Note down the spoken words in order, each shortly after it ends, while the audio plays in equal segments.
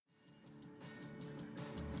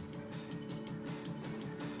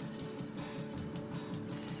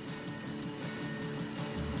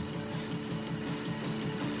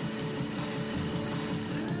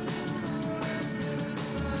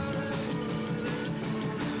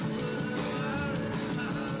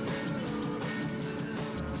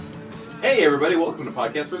Hey everybody, welcome to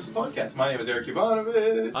Podcast versus Podcast. My name is Eric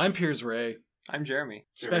Ivanovich. I'm Piers Ray. I'm Jeremy.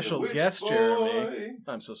 Special guest Jeremy.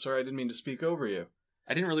 I'm so sorry, I didn't mean to speak over you.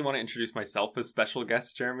 I didn't really want to introduce myself as special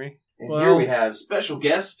guest Jeremy. And Well- here we have special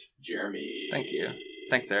guest Jeremy. Thank you.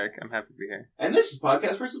 Thanks, Eric. I'm happy to be here. And this is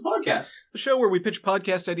Podcast versus Podcast. The show where we pitch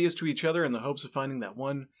podcast ideas to each other in the hopes of finding that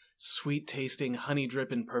one sweet-tasting,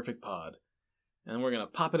 honey-dripping perfect pod. And we're going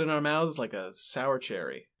to pop it in our mouths like a sour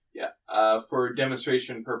cherry. Yeah. For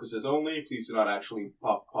demonstration purposes only, please do not actually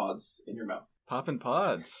pop pods in your mouth. Poppin'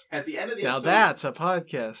 pods. At the end of the Now episode, that's a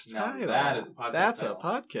podcast Now title. that is a podcast That's title. a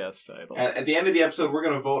podcast title. At the end of the episode, we're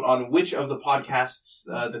going to vote on which of the podcasts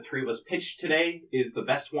the three of us pitched today is the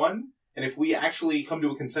best one. And if we actually come to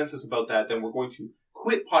a consensus about that, then we're going to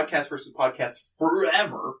quit Podcast versus Podcast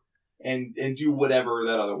forever and do whatever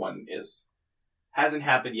that other one is. Hasn't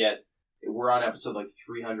happened yet. We're on episode like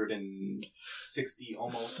 360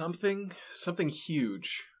 almost. Something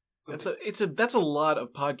huge. Something- That's a lot of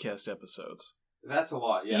podcast episodes. That's a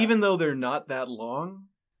lot, yeah. Even though they're not that long.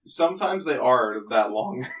 Sometimes they are that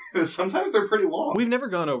long. Sometimes they're pretty long. We've never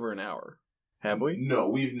gone over an hour, have we? No,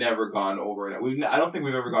 we've never gone over it. I don't think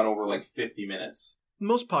we've ever gone over like 50 minutes.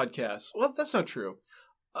 Most podcasts, well, that's not true.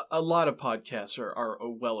 A lot of podcasts are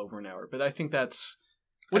well over an hour, but I think that's...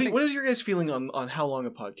 What is your guys' feeling on how long a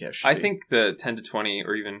podcast should be? I think the 10 to 20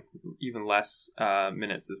 or even less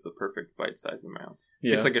minutes is the perfect bite-sized amount.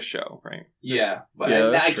 Yeah. It's like a show, right? Yeah, but Yeah,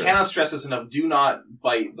 and that's I true. cannot stress this enough. Do not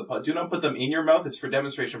bite the pod. Do not put them in your mouth. It's for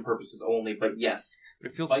demonstration purposes only. But yes,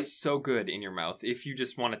 But it feels Bite- so good in your mouth. If you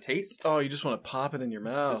just want to taste, Oh, you just want to pop it in your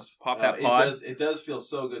mouth. just pop that it pod. does feel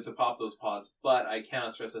so good to pop those pods. But I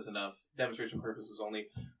cannot stress this enough. Demonstration purposes only.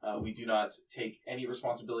 We do not take any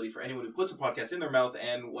responsibility for anyone who puts a podcast in their mouth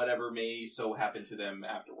and whatever may so happen to them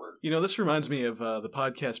afterward. You know, this reminds me of the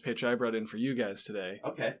podcast pitch I brought in for you guys today.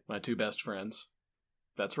 Okay. My two best friends.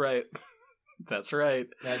 That's right. That's right.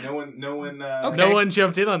 Yeah, no one. Okay. No one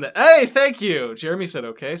jumped in on that. Hey, thank you. Jeremy said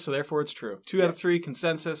okay, so therefore it's true. 2 out of 3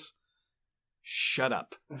 consensus. Shut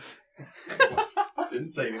up. Didn't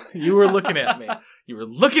say anything. You were looking at me. You were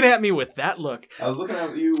looking at me with that look. I was looking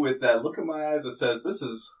at you with that look in my eyes that says, "This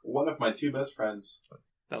is one of my two best friends."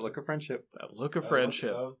 That look of friendship. That look of That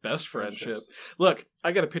friendship. look of Best friendship. friendships. Look,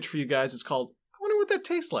 I got a pitch for you guys. It's called I wonder what that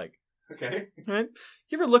tastes like. Okay. Right?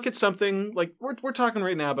 You ever look at something like we're talking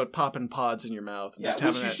right now about popping pods in your mouth and Yeah, just which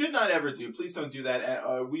having you that. should not ever do. Please don't do that.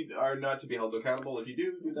 We are not to be held accountable if you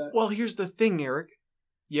do that. Well, here's the thing, Eric.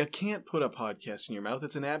 You can't put a podcast in your mouth.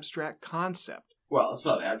 It's an abstract concept. Well, it's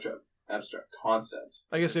not an abstract concept.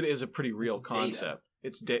 I guess it is a pretty real it's data. concept.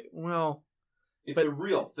 It's It's but- a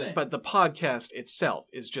real thing. but the podcast itself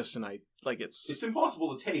is just it's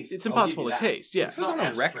impossible to taste. It's I'll impossible give to you that. taste, yeah. If it was not on a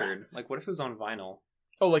abstract. record, like what if it was on vinyl?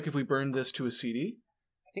 Oh, like if we burned this to a CD?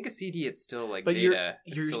 I think a CD, it's still like But data.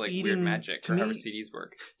 you're It's still like eating- weird magic to for how me- CDs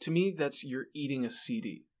work. To me, that's you're eating a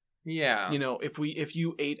CD. Yeah. You know, if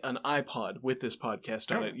you ate an iPod with this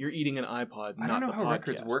podcast on I it, don't- you're eating an iPod, I not don't know the how podcast.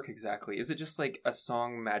 records work exactly. Is it just like a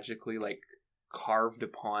song magically like carved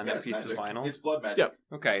upon Yeah, a it's piece magic. of vinyl? It's blood magic.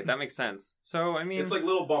 Yeah. Okay, that makes sense. So I mean, It's like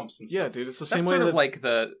little bumps and Yeah, stuff. dude, it's the that's same way sort that of like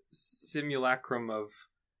the simulacrum of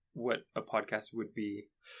what a podcast would be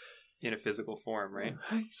in a physical form, right?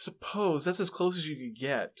 I suppose that's as close as you could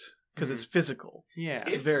get because Mhm. it's physical. Yeah.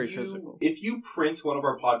 It's very physical. If you print one of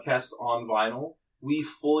our podcasts on vinyl, we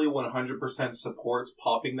fully 100% support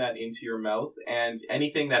popping that into your mouth, and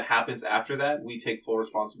anything that happens after that, we take full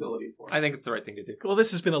responsibility for. I think it's the right thing to do. Well,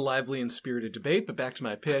 this has been a lively and spirited debate, but back to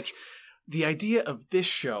my pitch. The idea of this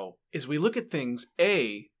show is we look at things,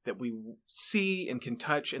 A, that we see and can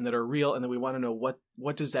touch and that are real, and then we want to know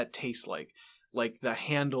what does that taste like the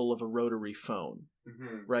handle of a rotary phone,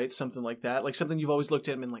 Mhm. right? Something like that. Like something you've always looked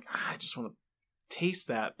at and been like, I just want to taste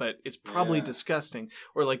that, but it's probably Yeah. disgusting.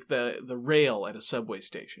 Or like the rail at a subway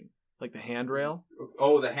station, like the handrail.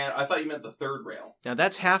 Oh, the hand. I thought you meant the third rail. Now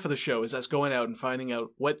that's half of the show is us going out and finding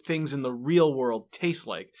out what things in the real world taste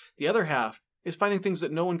like. The other half is finding things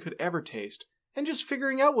that no one could ever taste and just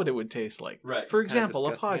figuring out what it would taste like. Right. For Just kinda example,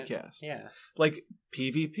 a discussing it. podcast. Yeah. Like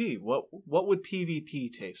PvP. What would PvP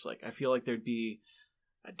taste like? I feel like there'd be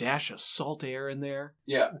a dash of salt air in there,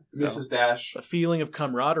 Yeah, So- Mrs. Dash. a feeling of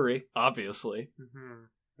camaraderie, obviously.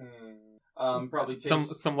 Probably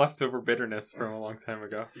taste, Some leftover bitterness from a long time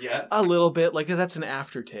ago. yeah, A little bit, like that's an a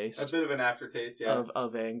aftertaste bit of an aftertaste. Yeah,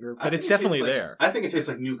 of anger, I but think it's it tastes definitely like- there. I think it tastes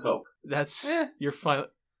like New Coke. That's Eh. you're fine.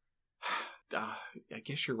 I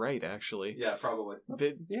guess you're right, actually. Yeah, probably.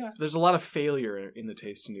 Yeah. There's a lot of failure in the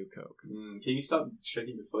taste of New Coke. Can you stop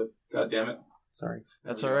shaking your foot? God damn it! Sorry.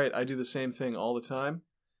 That's There all we right. I do the same thing all the time.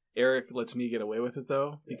 Eric lets me get away with it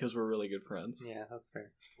though because we're really good friends. Yeah, that's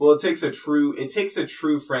fair. Well, it takes a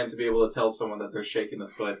true friend to be able to tell someone that they're shaking the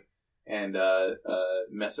foot and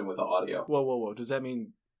messing with the audio. Whoa! Does that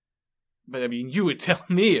mean? But I mean, you would tell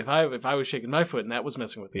me if I was shaking my foot and that was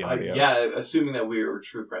messing with the audio. Yeah, assuming that we were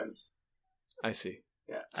true friends. I see.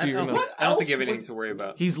 Yeah. So I don't think you have anything would- to worry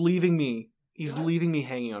about. He's leaving me. He's What leaving me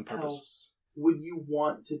hanging on purpose. else would you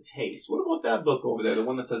want to taste? What about that book over there, the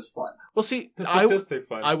one that says fun? Well, see, It I does say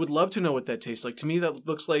fun. would love to know what that tastes like. To me, that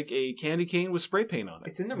looks like a candy cane with spray paint on it.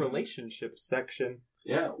 It's in the relationships section.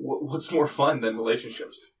 Yeah, what's more fun than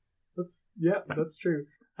relationships? That's true.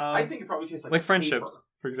 I think it probably tastes like like paper. friendships,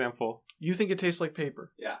 for example. You think it tastes like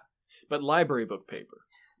paper? Yeah. But library book paper.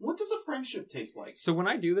 What does a friendship taste like? So when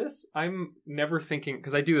I do this, I'm never thinking,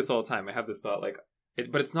 because I do this all the time. I have this thought, like,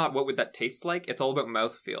 but it's not what would that taste like. It's all about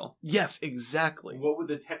mouthfeel. Yes, exactly. What would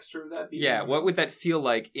the texture of that be? Yeah, what would that feel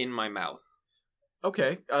like in my mouth?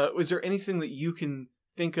 Okay. Is there anything that you can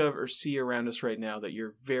think of or see around us right now that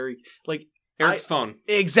you're very like Eric's phone.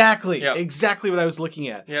 Exactly. Yeah. Exactly what I was looking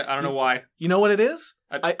at. Yeah, I don't know why. You know what it is?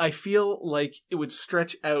 I- I feel like it would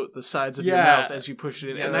stretch out the sides of your Yeah. mouth as you push it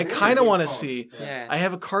in. Yeah, and I that's a kind of big want to phone. see. Yeah. I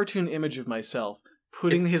have a cartoon image of myself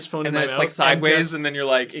putting his phone in And my then mouth. it's like sideways, just- and then you're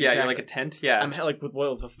like, yeah, Exactly. you're like a tent. Yeah. I'm like with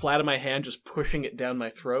the flat of my hand just pushing it down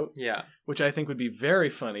my throat, Yeah. which I think would be very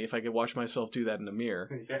funny if I could watch myself do that in a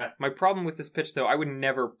mirror. Yeah. My problem with this pitch, though, I would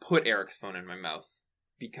never put Eric's phone in my mouth.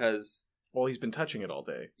 Because, Well, he's been touching it all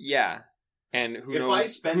day. yeah. And who If I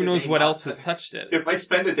knows spend who a knows day what not- else has touched it? If I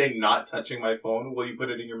spend a day not touching my phone, will you put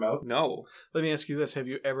it in your mouth? No. Let me ask you this: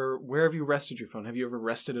 where have you rested your phone? Have you ever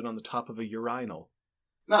rested it on the top of a urinal?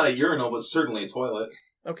 Not a urinal, but certainly a toilet.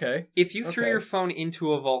 Okay. If you threw Okay. your phone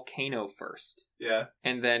into a volcano first, Yeah.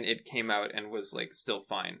 and then it came out and was, like, still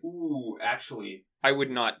fine, Ooh, actually, I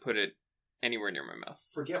would not put it anywhere near my mouth.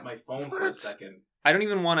 forget my phone for a What? second. I don't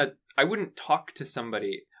even want to... I wouldn't talk to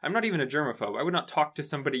somebody... I'm not even a germaphobe. I would not talk to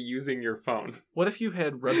somebody using your phone. What if you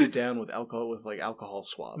had rubbed it down with alcohol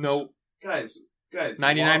swabs? No. Guys,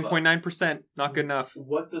 99.9%. Not good enough.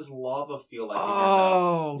 What does lava feel like in your mouth?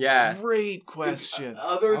 Oh, Yeah. Great question.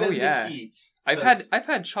 Other than Oh, yeah. the heat. I've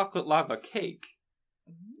had chocolate lava cake.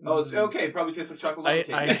 Oh, it's okay. It probably tastes like chocolate lava cake.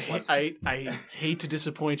 Next one. I hate to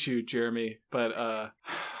disappoint you, Jeremy, but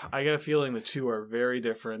I got a feeling the two are very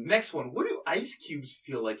different. Next one. What do ice cubes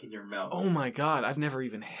feel like in your mouth? Oh my god, I've never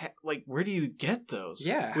even had. Like, where do you get those?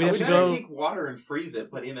 Yeah, we'd how have You to gotta go. take water and freeze it,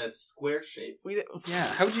 but in a square shape. Yeah,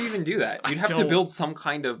 how would you even do that? You'd I have to don't- build some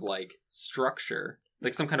kind of, like, structure.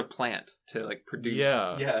 Like some kind of plant to, like, produce.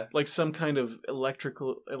 Yeah. Yeah. Like some kind of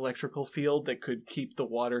electrical field that could keep the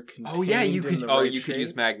water contained. Oh, yeah, you in could... the Oh, right you could shape.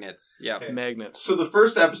 use magnets. Yeah. Okay. Magnets. So the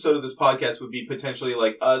first episode of this podcast would be potentially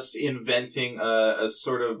like us inventing a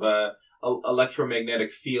sort of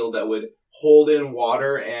electromagnetic field that would hold in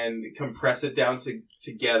water and compress it down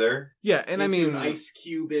together. Yeah, and I into mean, an ice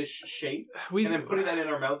cube-ish shape, we and then putting that in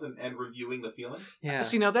our mouth and reviewing the feeling. Yeah.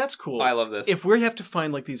 see now that's cool. I love this. If we have to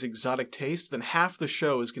find like these exotic tastes, then half the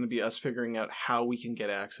show is going to be us figuring out how we can get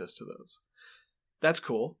access to those. That's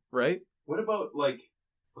cool, right? What about like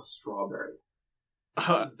a strawberry?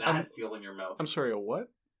 How does that I'm, feel in your mouth? I'm sorry, a what?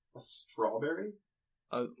 A strawberry?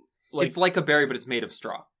 Like, it's like a berry, but it's made of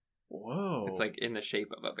straw. whoa. It's like in the shape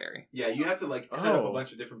of a berry. Yeah, you have to like cut up a Oh.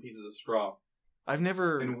 bunch of different pieces of straw I've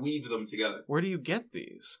never. and weave them together. Where do you get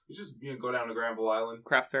these? You just go down to Granville Island.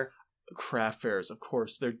 Craft fair. Craft fairs, of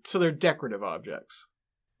course. They're decorative objects,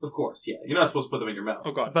 Of course, yeah. You're not supposed to put them in your mouth.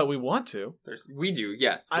 Oh god. but we want to. We do,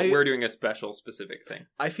 yes. But I- we're doing a special, specific thing.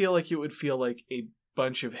 I feel like it would feel like a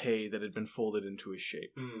bunch of hay that had been folded into a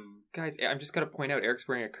shape. Hmm. Guys, I'm just gotta point out, Eric's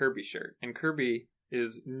wearing a Kirby shirt. And Kirby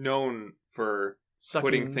is known for Sucking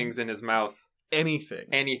putting things in his mouth. anything.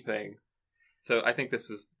 Anything. So I think this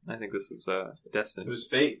was It destined. was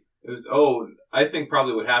fate. I think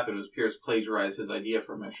probably what happened was Pierce plagiarized his idea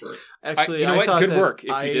from my shirt. Actually, you know what? thought Good that work.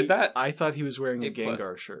 If you did that- I thought he was wearing a A plus.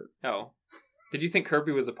 Gengar shirt. Oh. Did you think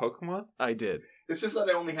Kirby was a Pokemon? I did. It's just that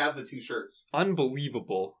I only have the two shirts.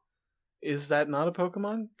 Unbelievable. Is that not a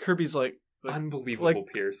Pokemon? Kirby's like Unbelievable,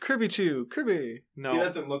 Pierce. Kirby 2. Kirby. No. He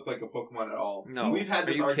doesn't look like a Pokemon at all. No. We've had Are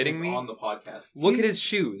this you argument kidding me? on the podcast. Look at his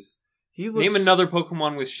shoes. He looks Name another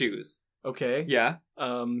Pokemon with shoes. Okay. Yeah.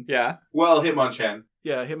 Yeah. Well, Hitmonchan.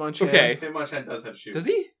 Yeah, Hitmonchan. Okay. Hitmonchan does have shoes. Does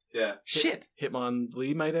he? Yeah. Shit.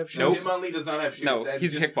 Hitmonlee might have shoes. Nope. Hitmonlee does not have shoes. No, That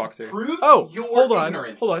he's a just kickboxer. Proves Oh, your hold on.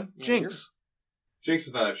 ignorance. Hold on. Yeah, Jinx. Jinx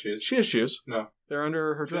does not have shoes. She has shoes. No. They're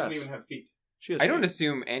under her She doesn't dress. even have feet. She has I don't feet.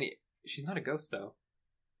 assume any... She's not a ghost, though.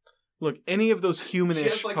 Look, any of those She humanish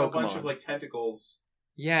has like Pokemon. a bunch of like tentacles.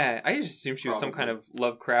 Yeah, I just assumed she was some Probably. kind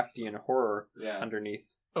of Lovecraftian horror Yeah.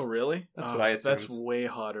 underneath. Oh, really? That's Oh, what I That's assumed. way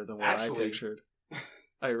hotter than what Actually- I pictured.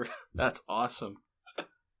 That's awesome.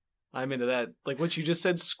 I'm into that. Like what you just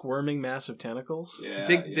said, squirming massive tentacles? Yeah,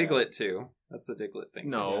 Diglett too. That's the Diglett thing.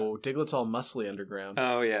 No, Diglett's all muscly underground.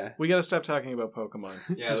 Oh yeah. We gotta stop talking about Pokemon.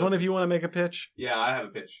 Yeah, Does one of you want to make a pitch? Yeah, I have a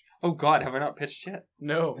pitch. Oh god, have I not pitched yet?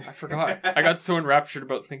 No. I forgot. I got so enraptured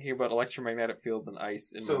about thinking about electromagnetic fields and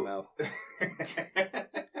ice in my mouth.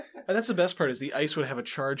 And that's the best part, is the ice would have a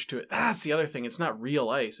charge to it. That's the other thing. It's not real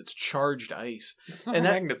ice. It's charged ice. That's not And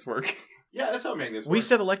how that- magnets work. Yeah, that's how magnets work. We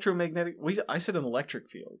said electromagnetic... I said an electric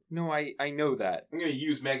field. No, I know that. I'm going to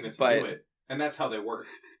use magnets But- to do it. And that's how they work.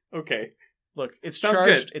 Okay. Look, it's Sounds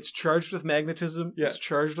charged. good. It's charged with magnetism. Yeah. It's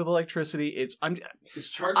charged with electricity. It's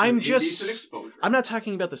charged I'm with just- indecent exposure. I'm not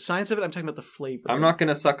talking about the science of it. I'm talking about the flavor. I'm not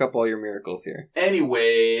gonna suck up all your miracles here.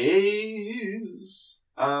 Anyways,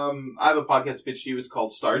 I have a podcast pitch to you. It's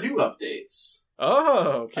called Stardew Updates.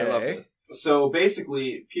 Oh, okay. I love this. So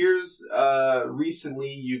basically, Piers, recently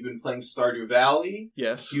you've been playing Stardew Valley.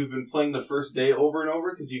 Yes. You've been playing the first day over and over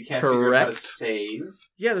because you can't figure out how to Correct. save.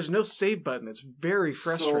 Yeah, there's no save button. It's very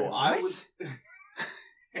frustrating.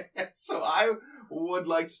 So I would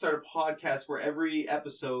like to start a podcast where every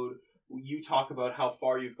episode you talk about how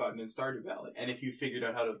far you've gotten in Stardew Valley and if you figured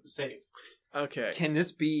out how to save. Okay. Can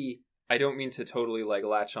this be... I don't mean to totally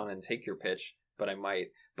latch on and take your pitch, but I might.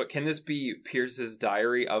 But can this be Pierce's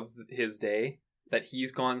diary of his day that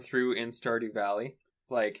he's gone through in Stardew Valley?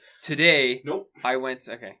 Like, today, Nope. I went...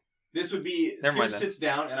 Okay. This would be, Never mind Pierce then. sits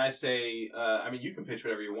down and I say, you can pitch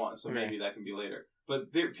whatever you want, so Okay. maybe that can be later.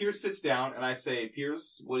 But Pierce sits down and I say,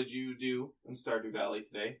 Pierce, what did you do in Stardew Valley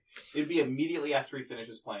today? It'd be immediately after he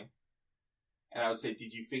finishes playing. And I would say,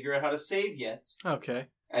 did you figure out how to save yet? Okay.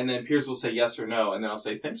 And then Pierce will say yes or no, and then I'll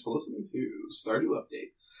say, thanks for listening to Stardew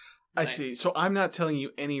Updates. I Nice. see. So I'm not telling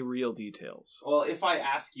you any real details. Well, if I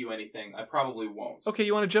ask you anything, I probably won't. Okay,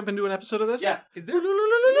 you want to jump into an episode of this? Yeah. Is there...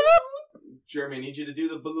 Jeremy, I need you to do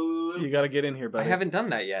the... You got to get in here, I buddy. haven't done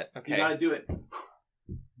that yet. Okay. You gotta do it.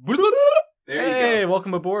 There Hey, you go.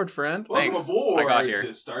 welcome aboard, friend. Welcome Thanks. aboard I got here. to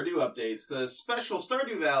Stardew Updates, the special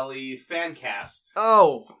Stardew Valley fan cast,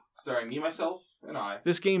 Oh, starring me, myself, and I.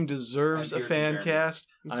 this game deserves I'm a Piers and fan Jeremy. cast.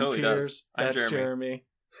 It I'm totally does. Piers. I'm That's Jeremy. Jeremy.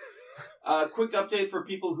 Quick update for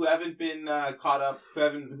people who haven't been caught up,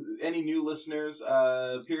 any new listeners.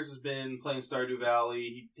 Piers has been playing Stardew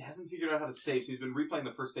Valley. He hasn't figured out how to save, so he's been replaying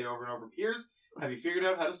the first day over and over. Piers, have you figured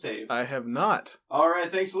out how to save? I have not. All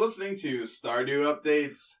right, thanks for listening to Stardew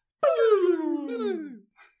Updates.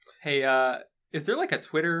 Hey, is there like a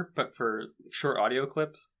Twitter, but for short audio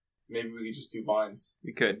clips? Maybe we could just do Vines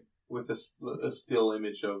We could. with a still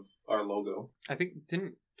image of our logo. I think,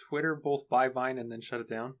 didn't Twitter both buy Vine and then shut it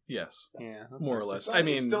down? Yes, Yeah. That's more or nice. less. I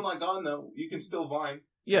mean, it's still not gone though. You can still Vine.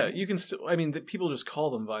 yeah, you can still. I mean, people just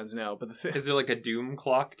call them vines now. But the thing, Is there like a doom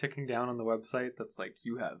clock ticking down on the website that's like,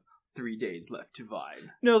 you have 3 days left to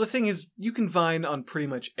Vine? no, the thing is, you can Vine on pretty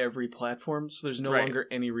much every platform, so there's no Right. longer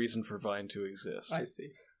any reason for Vine to exist. I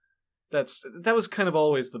see. That was kind of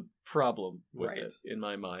always the problem with Right. it in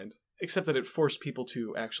my mind. Except that it forced people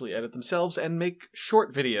to actually edit themselves and make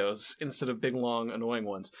short videos instead of big, long, annoying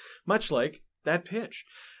ones. Much like that pitch.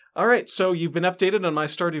 All right, so you've been updated on my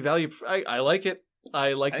Stardew Valley. I like it.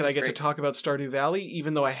 I like that I That's get to great. talk about Stardew Valley,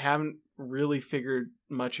 even though I haven't really figured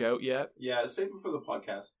much out yet. Yeah, save it for the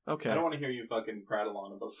podcast. Okay. I don't want to hear you fucking prattle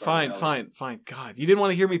on about Stardew Fine, Valley. fine. God, you didn't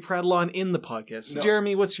want to hear me prattle on in the podcast. No.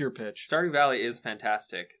 Jeremy, what's your pitch? Stardew Valley is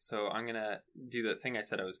fantastic, so I'm gonna do the thing I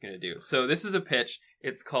said I was gonna do. So this is a pitch.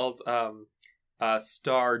 It's called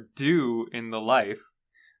Stardew in the Life.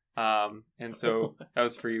 And so that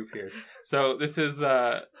was for you, Piers. So this is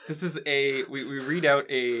a we read out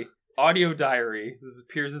a audio diary. This is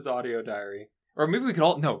Piers's audio diary. Or maybe we could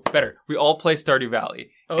all better. We all play Stardew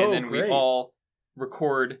Valley. Oh, and then great. we all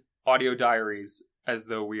record audio diaries as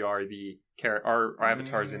though we are our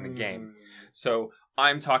avatars in the game. So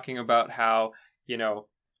I'm talking about how,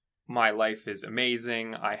 my life is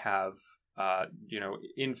amazing. I have,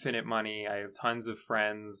 infinite money. I have tons of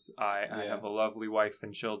friends. I have a lovely wife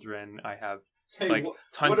and children. I have Hey, like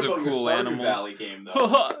tons what of about cool your Stardew animals. Valley game, though?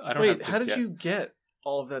 I don't Wait, have how kids did yet. you get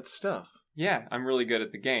all of that stuff? Yeah, I'm really good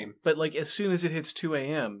at the game. But like as soon as it hits 2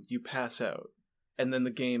 a.m., you pass out, and then the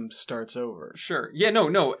game starts over. Sure. Yeah,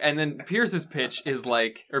 no. And then Piers's pitch is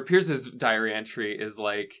like, or Piers's diary entry is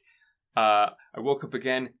like, I woke up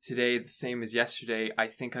again today, the same as yesterday. I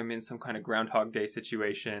think I'm in some kind of Groundhog Day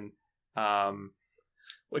situation.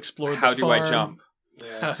 Explore. How the do I farm. jump?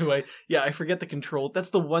 Yeah. How do I? Yeah, I forget the control.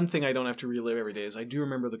 That's the one thing I don't have to relive every day. Is I do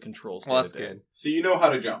remember the controls. Well, day that's to day. good. So you know how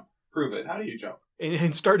to jump. Prove it. How do you jump?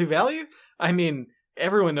 In Stardew Valley, I mean,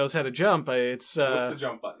 everyone knows how to jump. What's the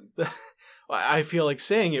jump button? I feel like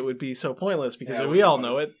saying it would be so pointless because Yeah, it would we be all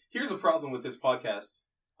pointless. know it. Here's a problem with this podcast.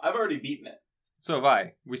 I've already beaten it. So have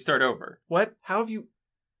I. We start over. What? How have you?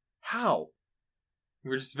 How?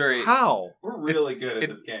 We're just very... How? We're really good at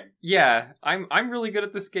this game. Yeah, I'm really good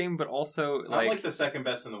at this game, but also, I'm like the second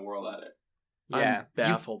best in the world at it. Yeah. I'm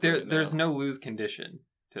baffled. There's no lose condition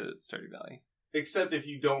to Stardew Valley. Except if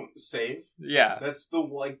you don't save. Yeah. That's the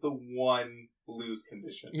one lose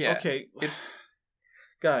condition. Yeah. Okay, It's...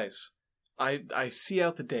 guys, I see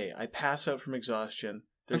out the day. I pass out from exhaustion.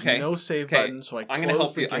 There's Okay, no save okay. button, so I close I'm gonna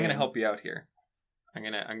help the you. game. I'm gonna help you out here. I'm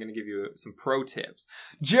gonna give you some pro tips.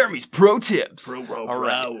 Jeremy's pro tips. All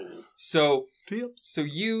right. So Tips. so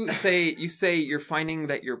you say you're finding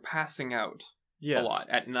that you're passing out Yes. a lot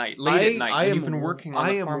at night, late at night. And you've been working on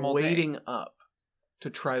the farm all day. I am waiting up to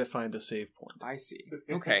try to find a save point. I see.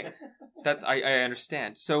 Okay, I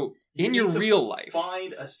understand. So You in need your to real life,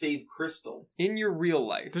 find a save crystal. in your real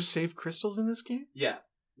life, There's save crystals in this game? Yeah.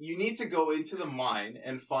 You need to go into the mine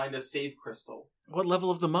and find a save crystal. What level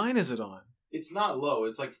of the mine is it on? It's not low.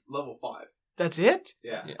 It's like level 5. That's it?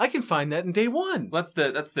 Yeah. Yeah. I can find that in day one. that's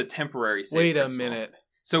the temporary save Wait a crystal. minute.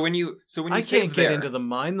 So when you I save can't get there- into the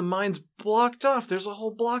mine. The mine's blocked off. There's a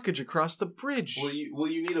whole blockage across the bridge. Well,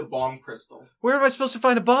 you need a bomb crystal. Where am I supposed to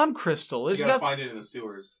find a bomb crystal? You There's gotta not... find it in the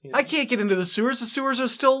sewers. I can't get into the sewers. The sewers are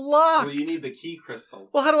still locked. Well, you need the key crystal.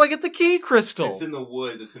 Well, how do I get the key crystal? It's in the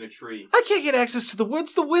woods. It's in a tree. I can't get access to the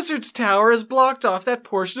woods. The wizard's tower has blocked off that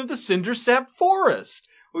portion of the cinder sap forest.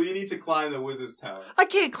 Well, you need to climb the wizard's tower. I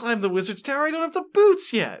can't climb the wizard's tower. I don't have the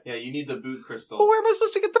boots yet. Yeah, you need the boot crystal. Well, where am I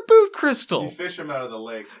supposed to get the boot You crystal? fish them out of the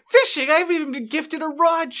lake. Fishing? I haven't even been gifted a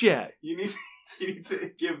rod yet. You need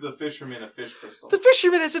to give the fisherman a fish crystal. The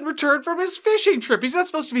fisherman hasn't returned from his fishing trip. He's not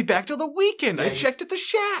supposed to be back till the weekend. Yeah, I checked at the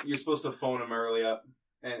shack. You're supposed to phone him early up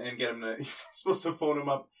and get him to. You're supposed to phone him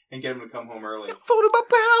up and get him to come home early. Phone him up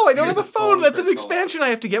how? I don't Here's have a a phone. phone That's an crystal. expansion I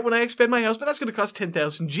have to get when I expand my house, but that's going to cost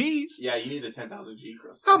 10,000 Gs. Yeah, you need the 10,000 G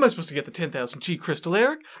crystal. How am I supposed to get the 10,000 G crystal,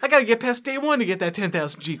 Eric? I got to get past day one to get that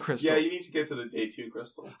 10,000 G crystal. Yeah, you need to get to the day 2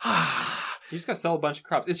 crystal. You just gotta sell a bunch of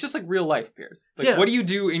crops. It's just like real life, Piers. Like, Yeah. what do you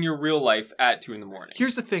do in your real life at 2 a.m?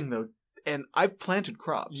 Here's the thing, though, and I've planted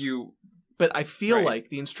crops. You But I feel Right. like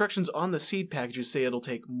the instructions on the seed packages say it'll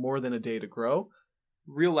take more than a day to grow.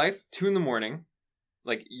 real life 2 a.m.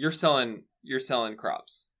 Like you're selling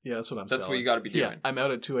crops. Yeah, that's what I'm That's selling. what you got to be doing. Yeah, I'm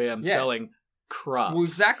out at 2 a.m. Yeah. selling crops. Well,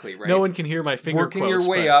 exactly right. No one can hear my finger working quotes, your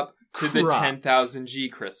way but- up to the crops. 10,000 G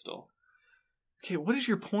crystal. Okay, what is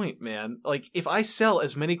your point, man? Like, if I sell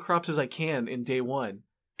as many crops as I can in day one,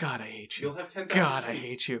 God, I hate you. You'll have 10,000 God, I Gs.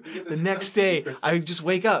 hate you. You get The 10,000 next G day, crystal. I just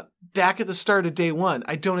wake up back at the start of day one.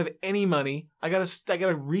 I don't have any money. I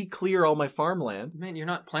gotta re-clear all my farmland. Man, you're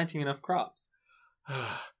not planting enough crops.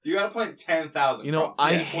 You gotta plant 10,000. You know, crops.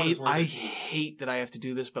 I Each one is worth I a G. hate that I have to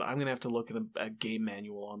do this, but I'm gonna have to look at a game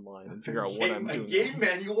manual online and figure out what I'm A doing. game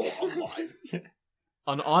manual online.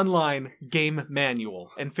 An online game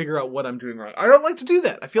manual and figure out what I'm doing wrong. I don't like to do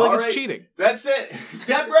that. I feel like All it's right. cheating. That's it.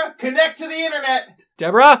 Deborah, connect to the internet.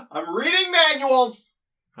 Deborah! I'm reading manuals.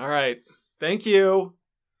 All right. Thank you.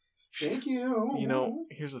 Thank you. You know,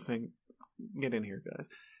 here's the thing. Get in here, guys.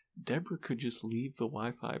 Deborah could just leave the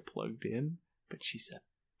Wi-Fi plugged in, but she's a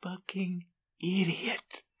fucking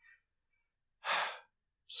idiot.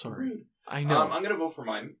 Sorry. Rude. I know. I'm gonna vote for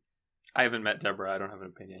mine. I haven't met Deborah. I don't have an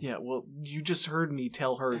opinion. Yeah, well, you just heard me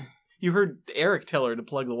tell her. You heard Eric tell her to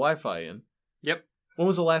plug the Wi-Fi in. Yep. When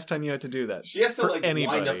was the last time you had to do that? She has to For like wind up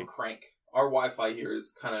anybody. a crank. Our Wi-Fi here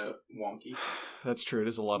is kind of wonky. That's true. It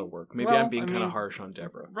is a lot of work. Maybe Well, I'm being I kind of mean- harsh on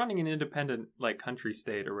Deborah. Running an independent like country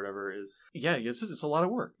state or whatever is Yeah, it's a lot of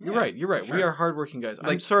work. You're Yeah, right. You're right. sure. We are hardworking guys. I'm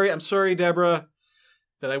Like- sorry, Deborah,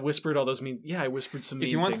 that I whispered all those mean. Yeah, I whispered some mean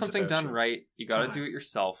if you want things something about done you. right, you got to God. do it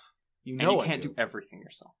yourself. You And know you I can't do everything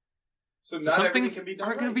yourself. So So not some everything things can be done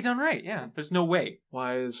aren't going right. to be done right. Yeah, there's no way.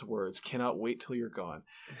 Wise words. Cannot wait till you're gone.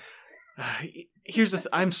 Here's the.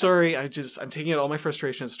 I'm sorry. I'm taking out all my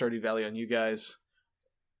frustration at Stardew Valley on you guys.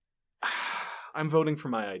 I'm voting for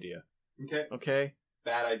my idea. Okay, Okay.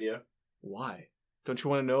 bad idea. Why? Don't you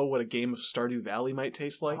want to know what a game of Stardew Valley might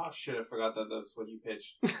taste like? Oh shit! I forgot that that's what you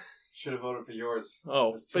pitched. Should have voted for yours.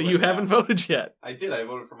 Oh, It's too but late you now. haven't voted yet. I did. I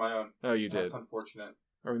voted for my own. Oh, you did. That's unfortunate.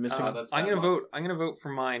 Are we missing? That's I'm bad gonna luck. vote. I'm gonna vote for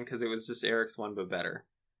mine because it was just Eric's one, but better.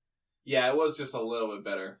 Yeah, it was just a little bit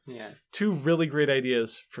better. Yeah. Two really great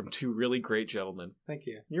ideas from two really great gentlemen. Thank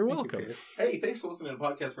you. You're Thank welcome. You, Peter. Hey, thanks for listening to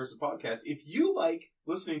Podcast versus Podcast. If you like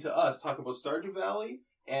listening to us talk about Stardew Valley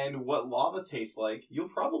and what lava tastes like, you'll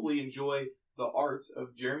probably enjoy the art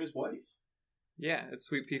of Jeremy's wife. Yeah, it's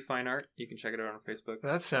Sweet Pea Fine Art. You can check it out on Facebook.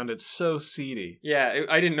 That sounded so seedy. Yeah,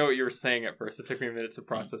 I didn't know what you were saying at first. It took me a minute to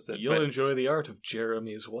process it. You'll but enjoy the art of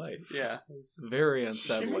Jeremy's wife. yeah, Very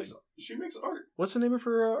unsettling. She makes art. What's the name of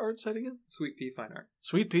her art site again? Sweet Pea Fine Art.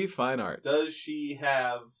 Sweet Pea Fine Art. Does she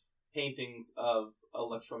have paintings of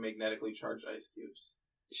electromagnetically charged ice cubes?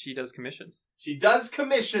 She does commissions. She does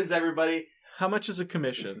commissions, everybody. How much is a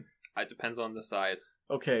commission? It depends on the size.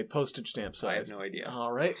 Okay, postage stamp size. I have no idea.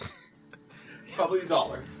 All right. Probably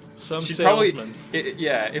 $1. Some She'd salesman.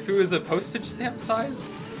 If it was a postage stamp size,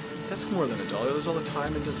 That's more than $1. There's all the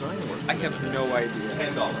time and design work. I have no idea.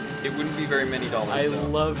 $10. It wouldn't be very many dollars, I though.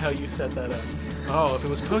 love how you set that up. Oh, if it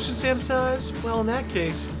was postage stamp size, well, in that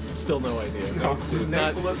case, still no idea. No. Not-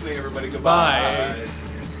 Thanks for listening, everybody. Goodbye. Bye.